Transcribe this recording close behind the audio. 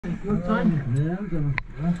No time.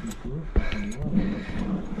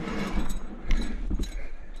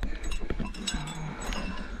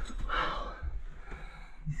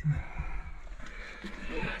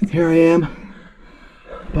 Here I am,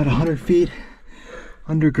 about 100 feet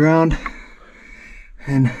underground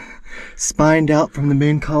and spined out from the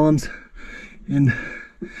main columns, and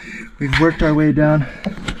we've worked our way down.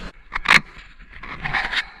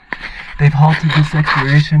 They've halted this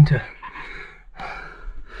exploration to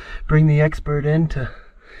bring the expert in to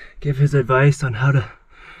give his advice on how to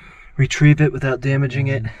retrieve it without damaging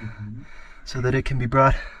it so that it can be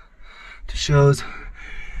brought to shows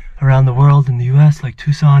around the world in the US, like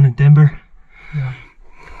Tucson and Denver. Yeah.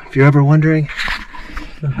 If you're ever wondering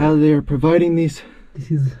how they are providing these,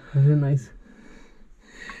 This is very nice.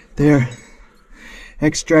 they're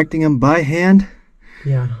extracting them by hand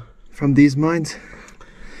Yeah. from these mines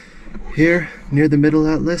here near the Middle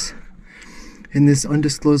Atlas in this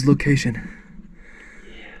undisclosed location.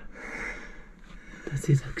 That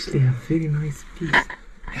is actually a very nice piece.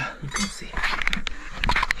 Yeah. You can see.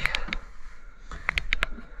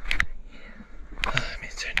 Let me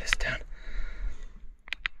turn this down.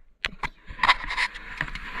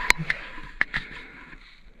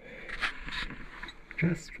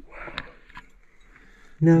 Just wow.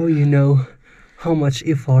 Now you know how much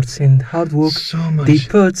efforts and hard work So much. they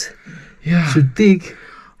put Yeah. to dig.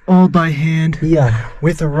 All by hand. Yeah.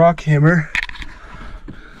 With a rock hammer.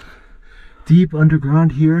 Deep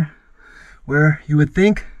underground here, where you would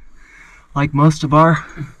think, like most of our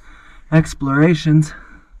explorations,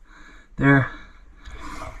 they're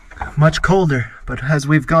much colder. But as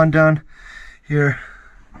we've gone down here,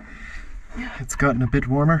 it's gotten a bit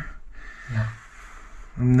warmer. Yeah.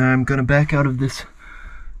 And I'm gonna back out of this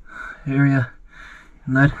area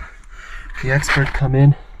and let the expert come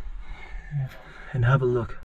in and have a look.